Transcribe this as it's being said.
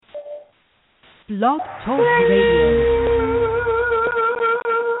Blog Talk Radio.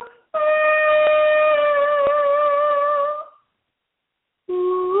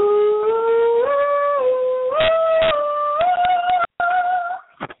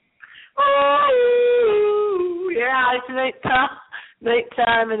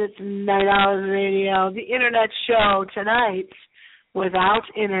 Nighttime, and it's Night Owls Radio, the internet show tonight without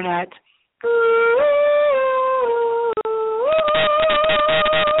internet.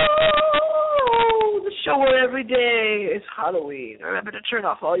 The show where every day is Halloween. Remember to turn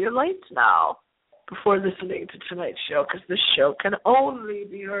off all your lights now before listening to tonight's show, because this show can only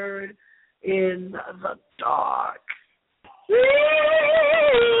be heard in the dark.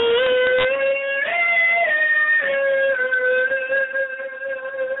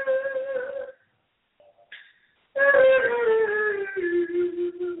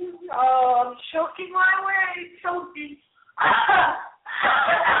 Oh, I'm choking my way, choking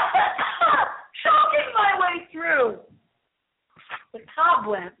my way through the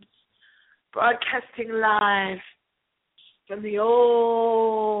cobwebs, broadcasting live from the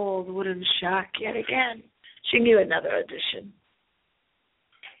old wooden shack yet again. She knew another audition.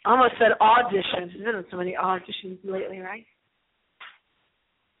 I almost said auditions. There's been so many auditions lately, right?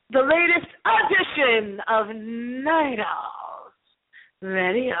 The latest audition of Night Owls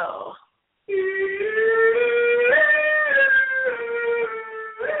Radio.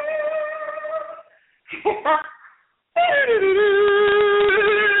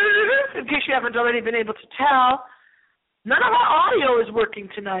 In case you haven't already been able to tell, none of our audio is working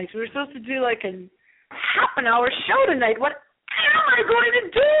tonight. We were supposed to do like a half an hour show tonight. What am I going to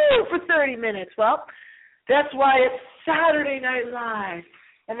do for 30 minutes? Well, that's why it's Saturday Night Live.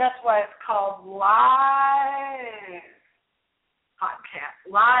 And that's why it's called Live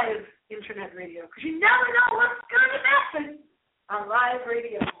Podcast, Live Internet Radio, because you never know what's going to happen on live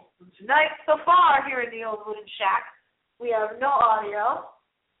radio. And tonight, so far, here in the old wooden shack, we have no audio.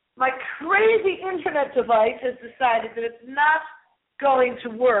 My crazy internet device has decided that it's not going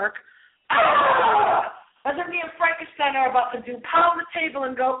to work. As if me and Frankenstein are about to do pound the table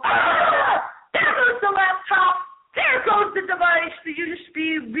and go, there goes the laptop. There goes the device, the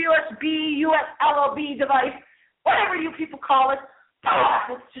USB, USLOB device, whatever you people call it.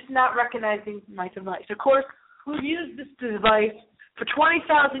 It's just not recognizing my device. Of course, we've used this device for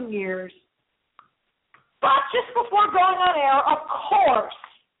 20,000 years. But just before going on air, of course,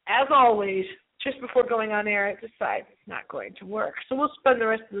 as always, just before going on air, it decides it's not going to work. So we'll spend the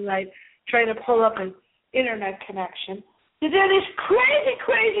rest of the night trying to pull up an internet connection to do this crazy,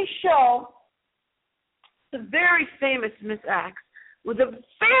 crazy show. The very famous Miss Axe with a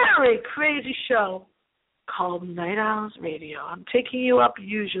very crazy show called Night Owls Radio. I'm taking you up I'm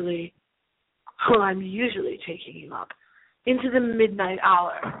usually taking you up into the midnight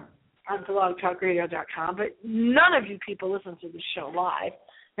hour on blogtalkradio.com, but none of you people listen to the show live,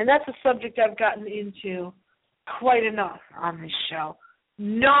 and that's a subject I've gotten into quite enough on this show.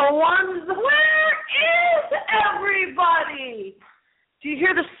 No one's, where is everybody? Do you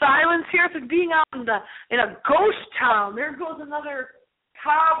hear the silence here? It's like being out in a ghost town. There goes another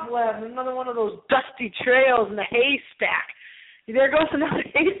cobweb, another one of those dusty trails in the haystack. There goes another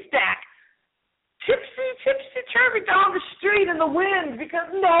haystack. Tipsy-turvy down the street in the wind because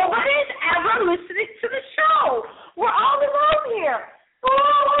nobody's ever listening to the show. We're all alone here.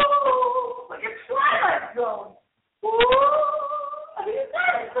 Ooh, like a Twilight Zone. Ooh, I mean, it's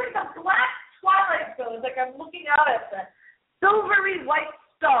like a black Twilight Zone. It's like I'm looking out at the silvery white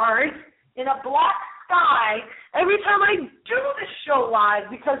stars in a black sky every time I do the show live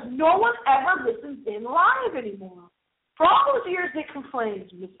because no one ever listens in live anymore. For all those years they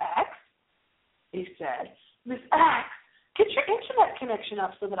complained, Miss X, they said, Miss X, get your internet connection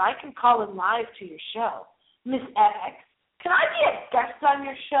up so that I can call in live to your show. Miss X, can I be a guest on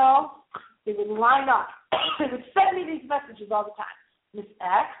your show? They would line up. They would send me these messages all the time. Miss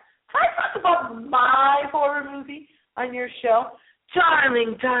X, can I talk about my horror movie on your show?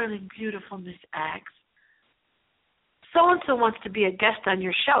 Darling, beautiful Miss X. So-and-so wants to be a guest on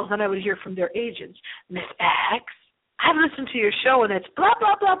your show. Then I would hear from their agents. Miss X, I've listened to your show and it's blah,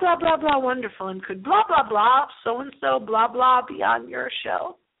 blah, blah, blah, blah, blah, wonderful. And could blah, blah, blah, so-and-so, blah, blah, be on your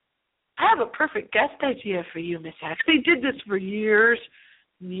show? I have a perfect guest idea for you, Miss X. They did this for years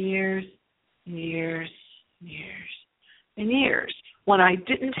when I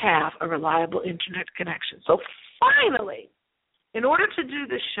didn't have a reliable internet connection. So finally, in order to do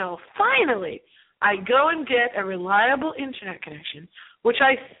this show, I go and get a reliable internet connection, which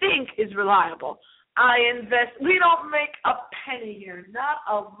I think is reliable. I invest. We don't make a penny here, not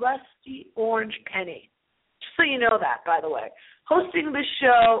a rusty orange penny. Just so you know that, by the way. Hosting this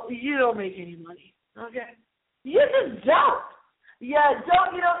show, you don't make any money. Okay? You just don't. Yeah,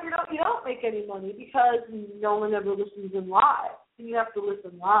 you don't make any money because no one ever listens in live. And you have to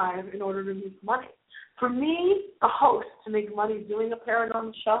listen live in order to make money. For me, a host, to make money doing a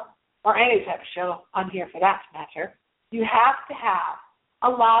paranormal show, or any type of show, I'm here for that matter, you have to have a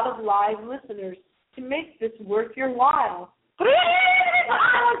lot of live listeners to make this worth your while. I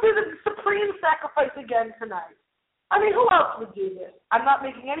want to do the supreme sacrifice again tonight. I mean, who else would do this? I'm not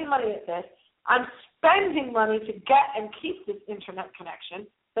making any money at this. I'm spending money to get and keep this internet connection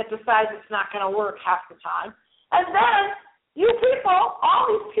that decides it's not going to work half the time. And then you people, all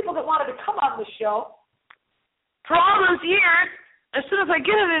these people that wanted to come on the show, for all those years, as soon as I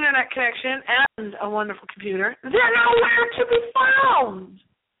get an internet connection and a wonderful computer, they're nowhere to be found.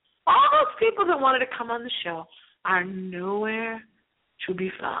 All those people that wanted to come on the show are nowhere to be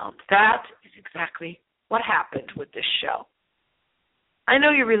found. That is exactly what happened with this show. I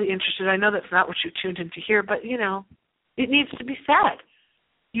know you're really interested. I know that's not what you tuned in to hear, but, it needs to be said.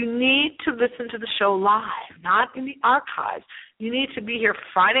 You need to listen to the show live, not in the archives. You need to be here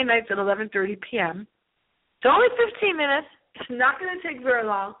Friday nights at 11:30 p.m. It's only 15 minutes. It's not going to take very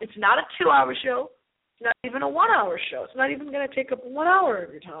long. It's not a 2-hour show. It's not even a 1-hour show. It's not even going to take up 1 hour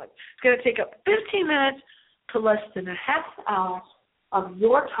of your time. It's going to take up 15 minutes to less than a half hour of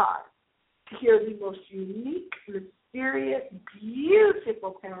your time to hear the most unique, mysterious,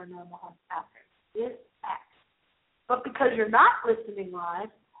 beautiful paranormal has happened. This act. But because you're not listening live,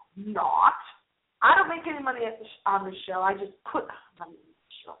 I don't make any money on the show. I just put money on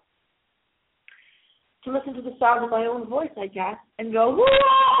the show. To listen to the sound of my own voice, I guess, and go,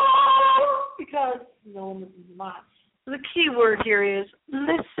 whoa, because no one listens to mine. So the key word here is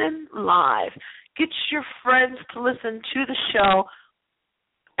listen live. Get your friends to listen to the show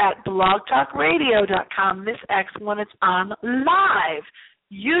at blogtalkradio.com, Miss X, when it's on live,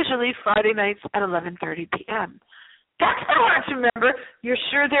 usually Friday nights at 11:30 p.m. That's not hard to remember. You're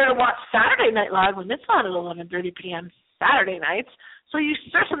sure there to watch Saturday Night Live when it's on at 11:30 p.m. Saturday nights, so you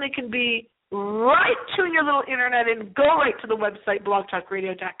certainly can be right to your little internet and go right to the website,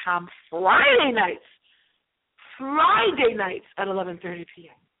 blogtalkradio.com, Friday nights at 11:30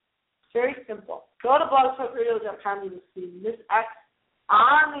 p.m. Very simple. Go to blogtalkradio.com, you will see Miss X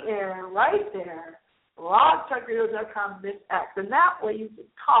on the air, right there, blogtalkradio.com, Miss X, and that way you can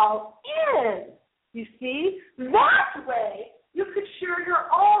call in. You see? That way you could share your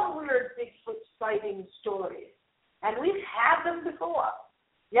own weird Bigfoot sighting stories. And we've had them before.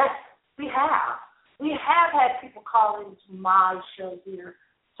 Yes, we have. We have had people call into my show here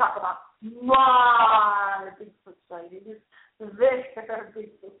to talk about my Bigfoot sightings, their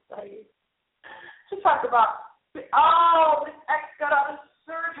Bigfoot sightings. To talk about, Miss X got out of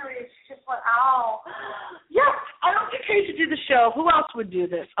surgery and she just went, ow. Yes, I don't get paid to do the show. Who else would do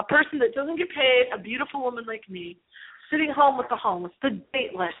this? A person that doesn't get paid, a beautiful woman like me, sitting home with the homeless, the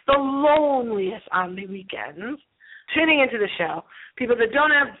dateless, the loneliest on the weekends, tuning into the show. People that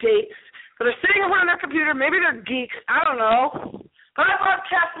don't have dates, that are sitting around their computer, maybe they're geeks, I don't know. But I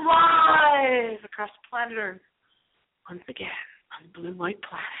broadcast live across the planet Earth once again on Blue White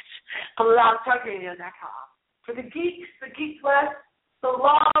Planet, blogtalkradio.com. For the geeks, the geekless, the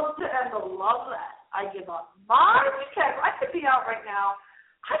loved, and the loveless, I give up my weekend. I could be out right now.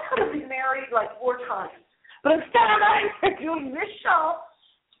 I could have been married like 4 times. But instead I'm doing this show,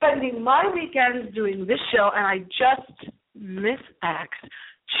 spending my weekends doing this show, and I Miss X,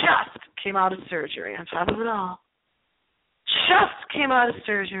 just came out of surgery on top of it all. Just came out of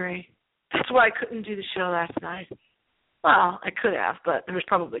surgery. That's why I couldn't do the show last night. Well, I could have, but there was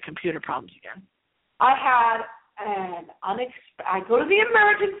probably computer problems again. I had I go to the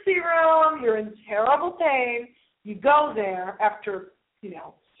emergency room. You're in terrible pain. You go there after,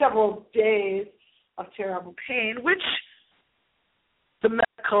 several days of terrible pain, which the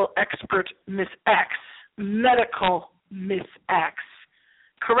medical expert Miss X,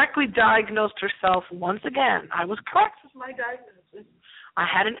 correctly diagnosed herself once again. I was correct with my diagnosis. I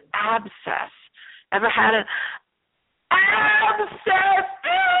had an abscess. Ever had an abscess?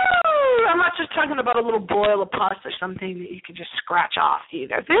 Ew! I'm not just talking about a little boil of pus or something that you can just scratch off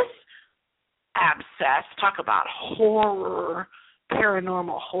either. This abscess, talk about horror,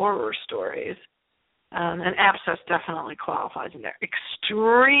 paranormal horror stories. An abscess definitely qualifies in there.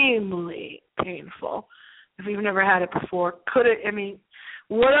 Extremely painful. If you've never had it before,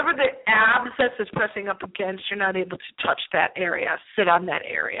 whatever the abscess is pressing up against, you're not able to touch that area, sit on that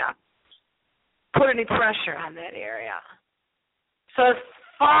area, put any pressure on that area. So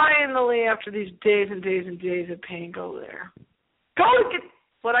finally, after these days and days and days of pain, go there. Go and get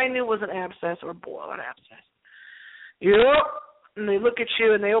what I knew was an abscess or boil, an abscess. Yep. And they look at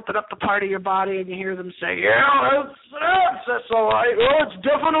you and they open up the part of your body and you hear them say, yeah, that's all right. Oh, it's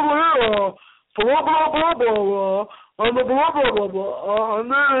definitely blah, blah, blah, blah, blah. On the blah, blah, blah, blah. And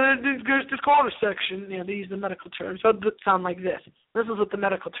then it goes to the corner section. You know, they use the medical terms. So it sound like this. This is what the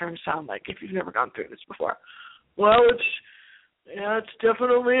medical terms sound like if you've never gone through this before. Well, it's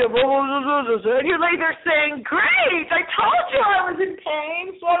definitely a blah, blah, blah, blah, blah. And you're like, they're saying, great, I told you I was in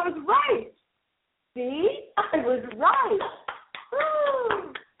pain, so I was right. See? I was right.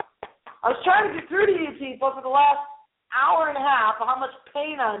 I was trying to get through to you people for the last hour and a half of how much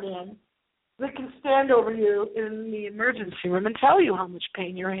pain I'm in. They can stand over you in the emergency room and tell you how much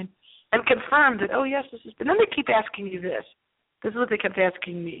pain you're in and confirm that, oh, yes, this is... And then they keep asking you this. This is what they kept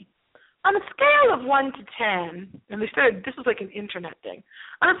asking me. On a scale of 1 to 10, and they started, this is like an internet thing.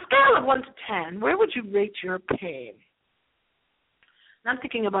 On a scale of 1 to 10, where would you rate your pain? And I'm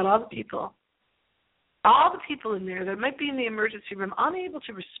thinking about all the people in there that might be in the emergency room unable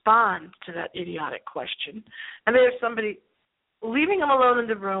to respond to that idiotic question. And there's somebody leaving them alone in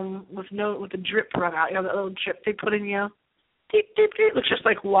the room with a drip run out, you know, that little drip they put in you. Deep, deep, deep. It looks just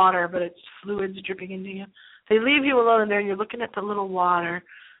like water, but it's fluids dripping into you. They leave you alone in there, and you're looking at the little water.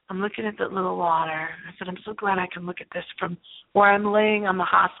 I'm looking at that little water. I said, I'm so glad I can look at this from where I'm laying on the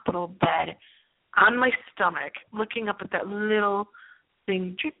hospital bed, on my stomach, looking up at that little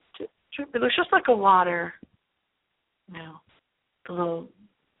thing. Drip, drip, drip. It looks just like a water, you know, the little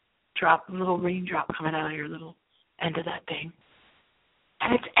drop, little raindrop coming out of your little end of that thing.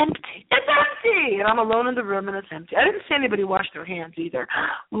 And it's empty. It's empty! And I'm alone in the room, and it's empty. I didn't see anybody wash their hands either.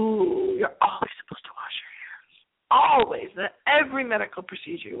 Ooh, you're always supposed to wash your hands. Always. Every medical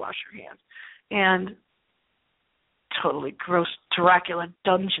procedure, you wash your hands. And totally gross Dracula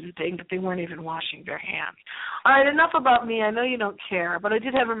dungeon thing that they weren't even washing their hands. All right, enough about me. I know you don't care, but I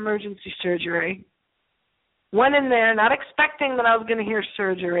did have emergency surgery. Went in there not expecting that I was going to hear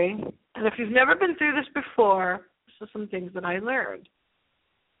surgery. And if you've never been through this before, this is some things that I learned.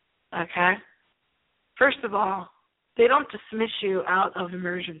 Okay? First of all, they don't dismiss you out of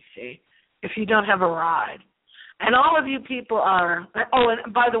emergency if you don't have a ride. And all of you people are, oh,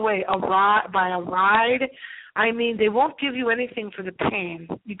 and by the way, by a ride, I mean they won't give you anything for the pain.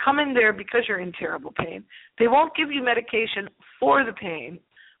 You come in there because you're in terrible pain. They won't give you medication for the pain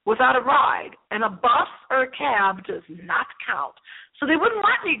without a ride. And a bus or a cab does not count. So they wouldn't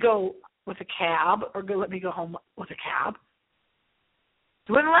let me go with a cab or let me go home with a cab.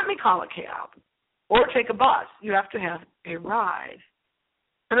 They wouldn't let me call a cab or take a bus. You have to have a ride.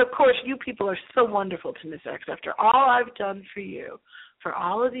 And, of course, you people are so wonderful to Miss X. After all I've done for you for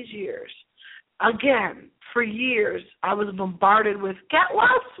all of these years, again, for years, I was bombarded with get well,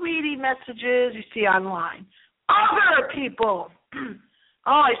 sweetie messages you see online. Other people. Oh,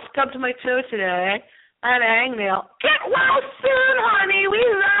 I stubbed my toe today. I had a hangnail. Get well soon, honey. We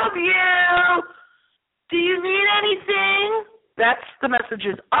love you. Do you need anything? That's the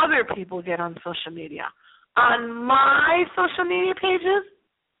messages other people get on social media. On my social media pages,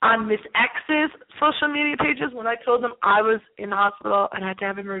 on Miss X's social media pages, when I told them I was in the hospital and had to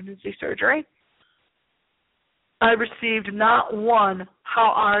have emergency surgery, I received not one,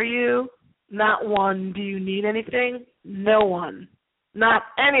 how are you? Not one, do you need anything? No one. Not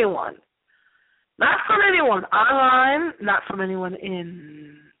anyone. Not from anyone online, not from anyone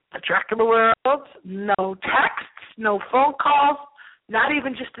in the Dracula world, no texts, no phone calls, not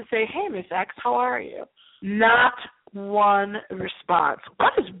even just to say, hey, Miss X, how are you? Not one response.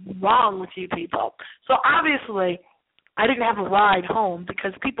 What is wrong with you people? So obviously, I didn't have a ride home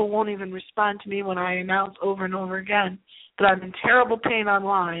because people won't even respond to me when I announce over and over again that I'm in terrible pain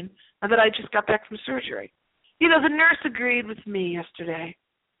online and that I just got back from surgery. You know, the nurse agreed with me yesterday.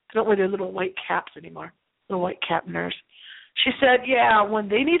 They don't wear their little white caps anymore, the white cap nurse. She said, yeah, when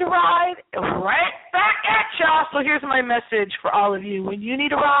they need a ride, right back at y'all. So here's my message for all of you. When you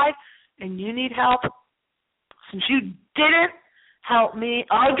need a ride and you need help, since you didn't help me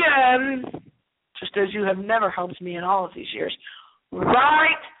again, just as you have never helped me in all of these years,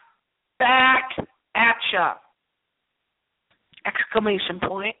 right back at ya. Exclamation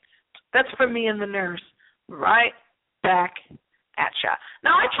point. That's for me and the nurse. Right back at ya.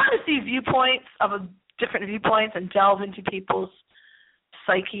 Now, I try to see different viewpoints and delve into people's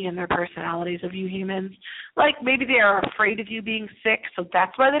psyche and their personalities of you humans. Like maybe they are afraid of you being sick, so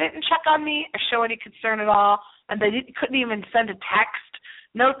that's why they didn't check on me or show any concern at all, and they couldn't even send a text.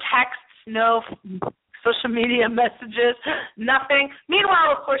 No texts, no social media messages, nothing.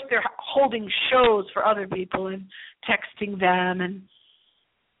 Meanwhile, of course, they're holding shows for other people and texting them, and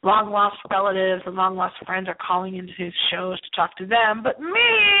long-lost relatives and long-lost friends are calling into his shows to talk to them. But me,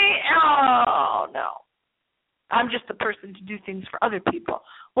 oh, no. I'm just the person to do things for other people.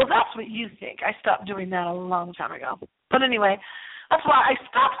 Well, that's what you think. I stopped doing that a long time ago. But anyway, that's why I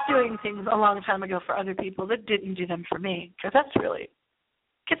stopped doing things a long time ago for other people that didn't do them for me, because that's really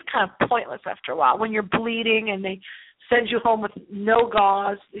gets kind of pointless after a while. When you're bleeding and they send you home with no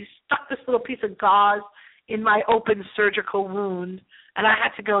gauze, they stuck this little piece of gauze in my open surgical wound, and I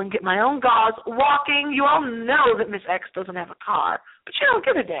had to go and get my own gauze walking. You all know that Miss X doesn't have a car, but you don't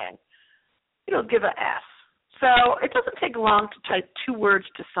give a dang. You don't give a S. So it doesn't take long to type 2 words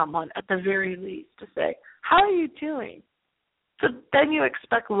to someone at the very least to say, how are you doing? So then you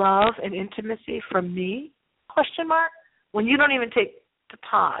expect love and intimacy from me? Question mark. When you don't even take the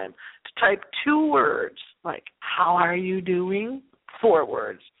time to type 2 words like, how are you doing? 4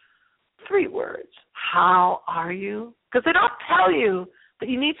 words. 3 words. How are you? Because they don't tell you that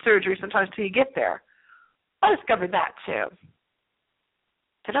you need surgery sometimes till you get there. I discovered that too.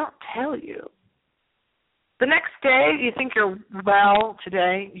 They don't tell you. The next day, you think you're well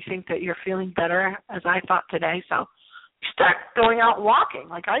today. You think that you're feeling better, as I thought today. So you start going out walking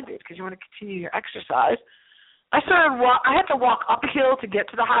like I did because you want to continue your exercise. I had to walk uphill to get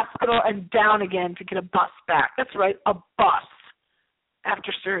to the hospital and down again to get a bus back. That's right, a bus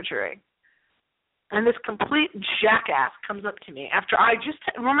after surgery. And this complete jackass comes up to me after I just,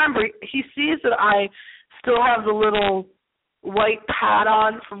 remember, he sees that I still have the little white pad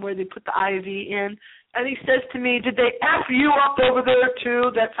on from where they put the IV in. And he says to me, did they F you up over there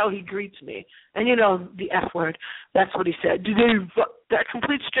too? That's how he greets me. And you know the F word. That's what he said. That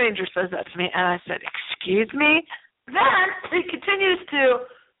complete stranger says that to me. And I said, excuse me? Then he continues to,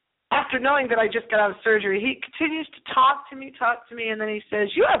 after knowing that I just got out of surgery, he continues to talk to me, and then he says,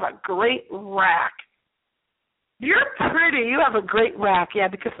 you have a great rack. You're pretty. You have a great rack. Yeah,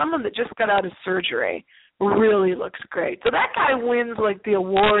 because someone that just got out of surgery really looks great. So that guy wins like the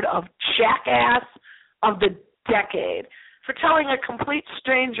award of jackass of the decade for telling a complete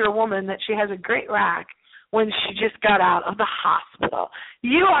stranger woman that she has a great rack when she just got out of the hospital.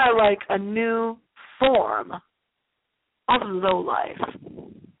 You are like a new form of lowlife.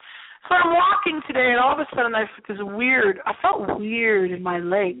 So I'm walking today, and all of a sudden I felt weird in my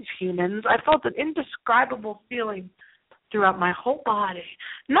legs, humans. I felt an indescribable feeling throughout my whole body.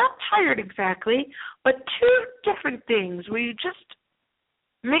 Not tired exactly, but 2 different things where you just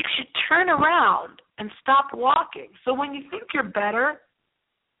makes you turn around and stop walking. So when you think you're better,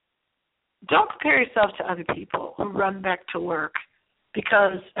 don't compare yourself to other people who run back to work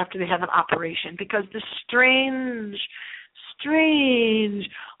because after they have an operation, because the strange,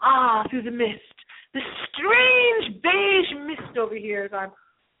 through the mist, the strange beige mist over here as I'm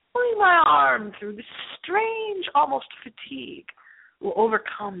pulling my arm through, the strange almost fatigue will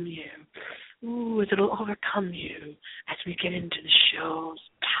overcome you. Ooh, it'll overcome you as we get into the show's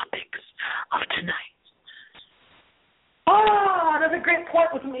topics of tonight. Another great point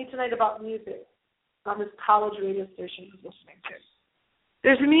with me tonight about music on this college radio station I was listening to.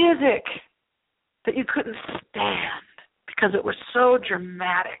 There's music that you couldn't stand because it was so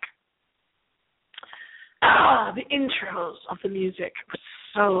dramatic. The intros of the music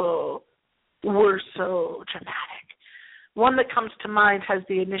were so dramatic. One that comes to mind has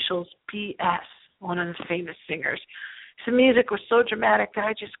the initials BS, one of the famous singers. The music was so dramatic that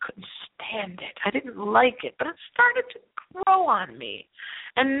I just couldn't stand it. I didn't like it, but it started to grow on me.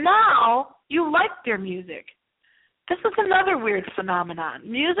 And now you like their music. This is another weird phenomenon.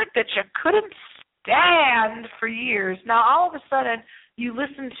 Music that you couldn't stand for years. Now all of a sudden you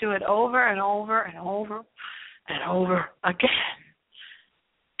listen to it over and over and over and over again.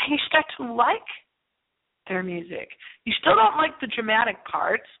 And you start to like their music. You still don't like the dramatic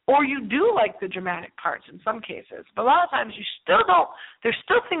parts, or you do like the dramatic parts in some cases, but a lot of times you still don't. There's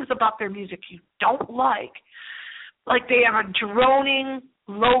still things about their music you don't like they have a droning,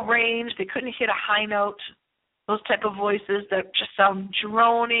 low range, they couldn't hit a high note, those type of voices that just sound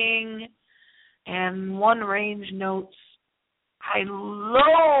droning, and one range notes. I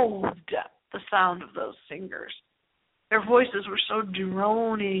loathed the sound of those singers. Their voices were so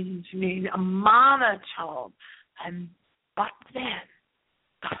droning to me, a monotone. But then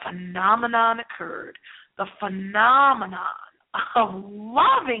the phenomenon occurred, the phenomenon of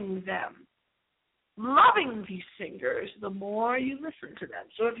loving them, loving these singers the more you listen to them.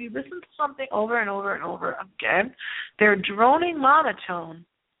 So if you listen to something over and over and over again, their droning monotone,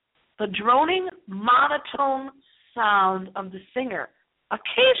 the droning monotone sound of the singer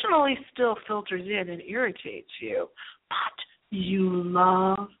occasionally still filters in and irritates you, but you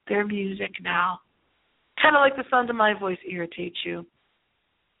love their music now. Kind of like the sound of my voice irritates you.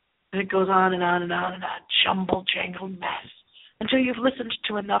 And it goes on and on and on and on, jumble-jangled mess, until you've listened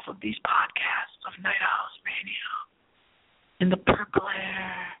to enough of these podcasts of Night Owls radio, in the purple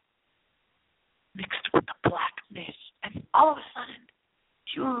air, mixed with the black mist, and all of a sudden,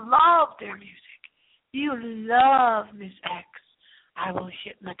 you love their music. You love Miss X. I will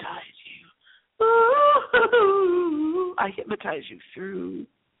hypnotize you. Ooh, I hypnotize you through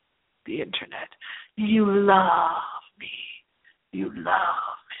the internet. You love me. You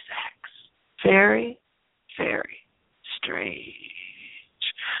love Miss X. Very, very strange.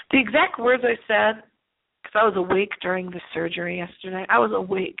 The exact words I said, because I was awake during the surgery yesterday. I was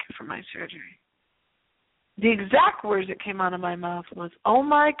awake from my surgery. The exact words that came out of my mouth was, oh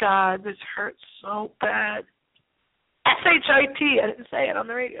my God, this hurts so bad. S-H-I-T. I didn't say it on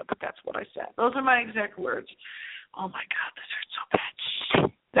the radio, but that's what I said. Those are my exact words. Oh my God, this hurts so bad.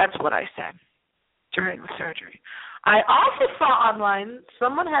 Shit. That's what I said during the surgery. I also saw online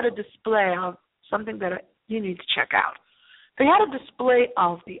someone had a display of something that you need to check out. They had a display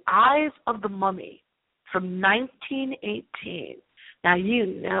of the eyes of the mummy from 1918. Now, you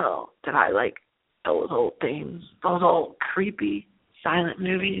know that I like those old things, those old creepy silent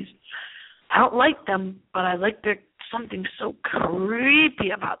movies. I don't like them, but I like there's something so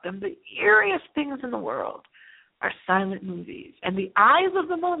creepy about them. The eeriest things in the world are silent movies. And The Eyes of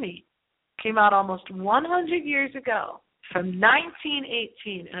the Mummy came out almost 100 years ago from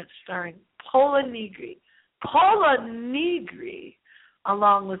 1918, and it's starring Paula Negri. Paula Negri,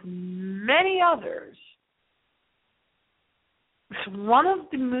 along with many others, is one of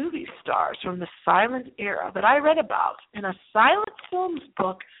the movie stars from the silent era that I read about in a silent films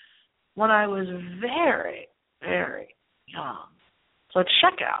book when I was very, very young. So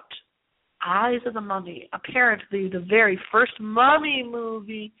check out Eyes of the Mummy, apparently the very first mummy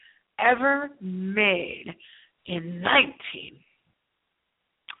movie ever made in 1918.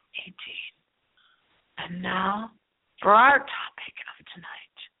 And now, for our topic of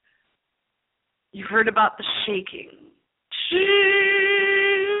tonight, you've heard about the shaking.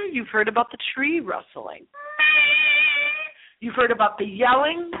 You've heard about the tree rustling. You've heard about the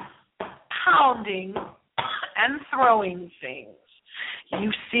yelling, pounding, and throwing things.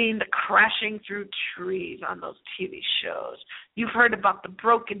 You've seen the crashing through trees on those TV shows. You've heard about the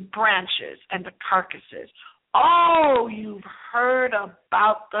broken branches and the carcasses. Oh, you've heard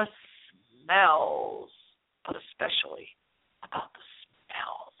about the smells, but especially about the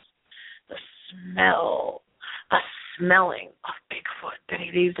smells. The smelling of Bigfoot, that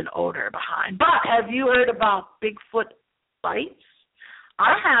he leaves an odor behind. But have you heard about Bigfoot bites?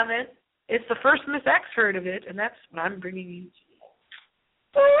 I haven't. It's the first Miss X heard of it, and that's what I'm bringing you today.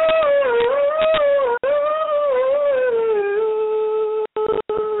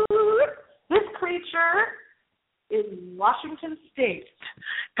 This creature in Washington State,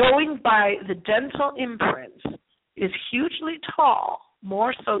 going by the dental imprints, is hugely tall,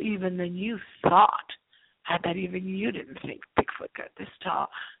 more so even than you thought. I bet even you didn't think Bigfoot got this tall.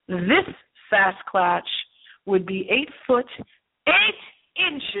 This Sasquatch would be 8 foot, 8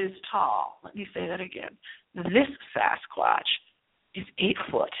 inches tall. Let me say that again. This Sasquatch is 8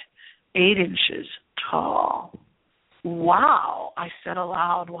 foot, 8 inches tall. Wow, I said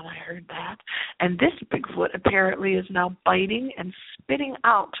aloud when I heard that. And this Bigfoot apparently is now biting and spitting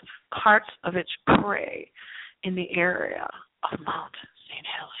out parts of its prey in the area of Mount St.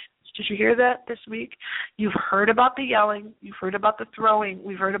 Helens. Did you hear that this week? You've heard about the yelling. You've heard about the throwing.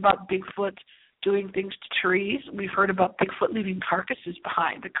 We've heard about Bigfoot doing things to trees. We've heard about Bigfoot leaving carcasses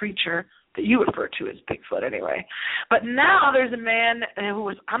behind, the creature that you refer to as Bigfoot anyway. But now there's a man who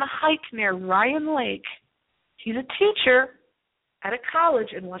was on a hike near Ryan Lake. He's a teacher at a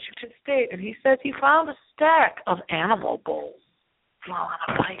college in Washington State, and he says he found a stack of animal bones while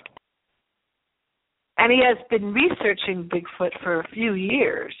on a hike. And he has been researching Bigfoot for a few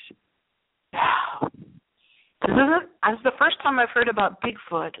years. This is the first time I've heard about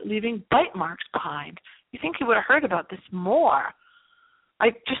Bigfoot leaving bite marks behind. You think he would have heard about this more. I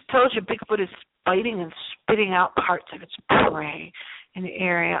just told you Bigfoot is biting and spitting out parts of its prey in the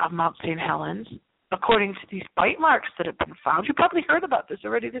area of Mount St. Helens, according to these bite marks that have been found. You probably heard about this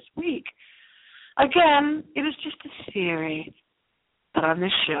already this week. Again, it is just a theory, but on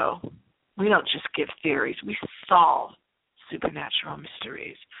this show, we don't just give theories. We solve supernatural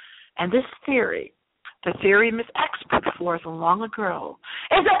mysteries. And this theory, the theory Miss X put forth long ago,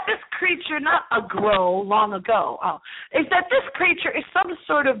 is that this creature, not long ago, is that this creature is some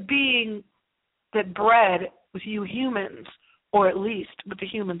sort of being that bred with you humans, or at least with the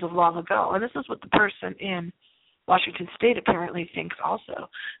humans of long ago. And this is what the person in Washington State apparently thinks also,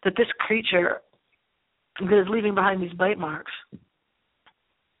 that this creature that is leaving behind these bite marks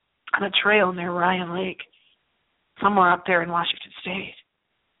on a trail near Ryan Lake, somewhere up there in Washington State,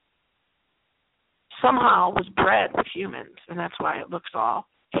 somehow was bred with humans, and that's why it looks all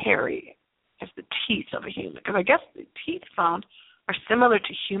hairy as the teeth of a human. Because I guess the teeth found are similar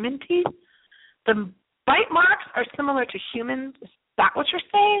to human teeth. The bite marks are similar to humans. Is that what you're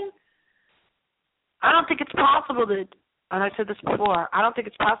saying? I don't think it's possible that, and I said this before, I don't think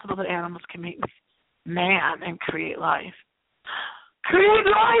it's possible that animals can mate with man and create life. Create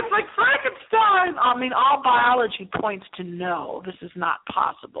life like Frankenstein! I mean, all biology points to no, this is not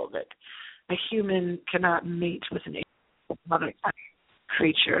possible, that a human cannot mate with another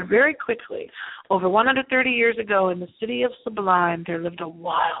creature. Very quickly, over 130 years ago in the city of Sublime, there lived a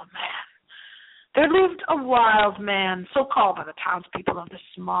wild man. There lived a wild man, so called by the townspeople of this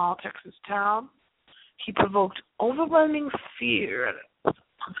small Texas town. He provoked overwhelming fear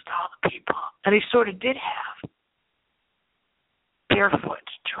amongst all the people. And he sort of did have barefoot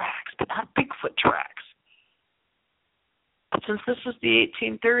tracks, but not Bigfoot tracks. But since this was the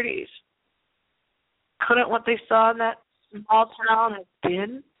 1830s, couldn't what they saw in that small town have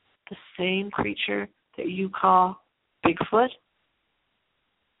been the same creature that you call Bigfoot?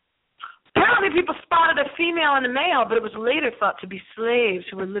 Apparently people spotted a female and a male, but it was later thought to be slaves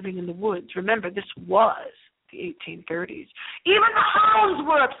who were living in the woods. Remember, this was the 1830s. Even the hounds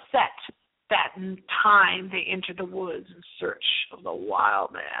were upset that time they entered the woods in search of the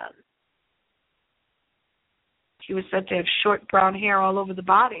wild man. He was said to have short brown hair all over the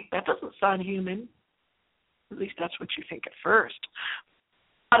body. That doesn't sound human. At least that's what you think at first.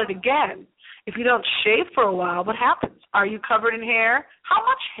 About it again. If you don't shave for a while, what happens? Are you covered in hair? How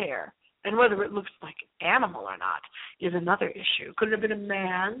much hair? And whether it looks like an animal or not is another issue. Could it have been a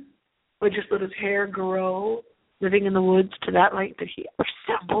man who just let his hair grow, living in the woods to that length that he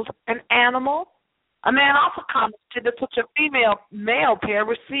resembled an animal? A man also commented that such a female-male pair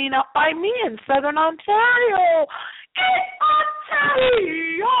were seen up by me in southern Ontario. In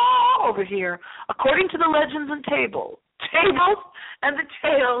Ontario! Over here, according to the legends and tables and the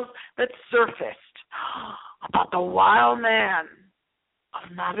tales that surfaced about the wild man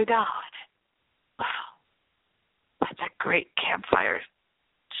of Navidad. Wow, that's a great campfire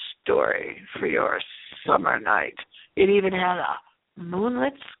story for your summer night. It even had a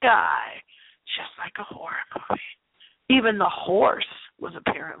moonlit sky, just like a horror movie. Even the horse was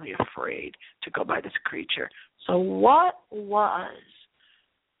apparently afraid to go by this creature. So what was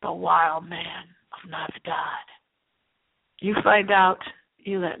the wild man of Navidad? You find out,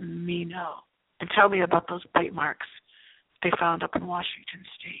 you let me know. And tell me about those bite marks they found up in Washington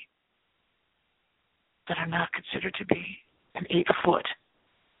State that are now considered to be an 8-foot,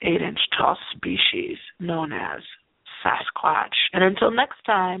 8-inch tall species known as Sasquatch. And until next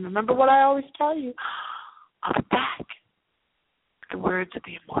time, remember what I always tell you, I'll be back. The words of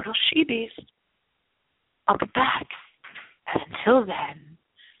the immortal she-beast. I'll be back. And until then,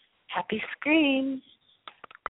 happy screams.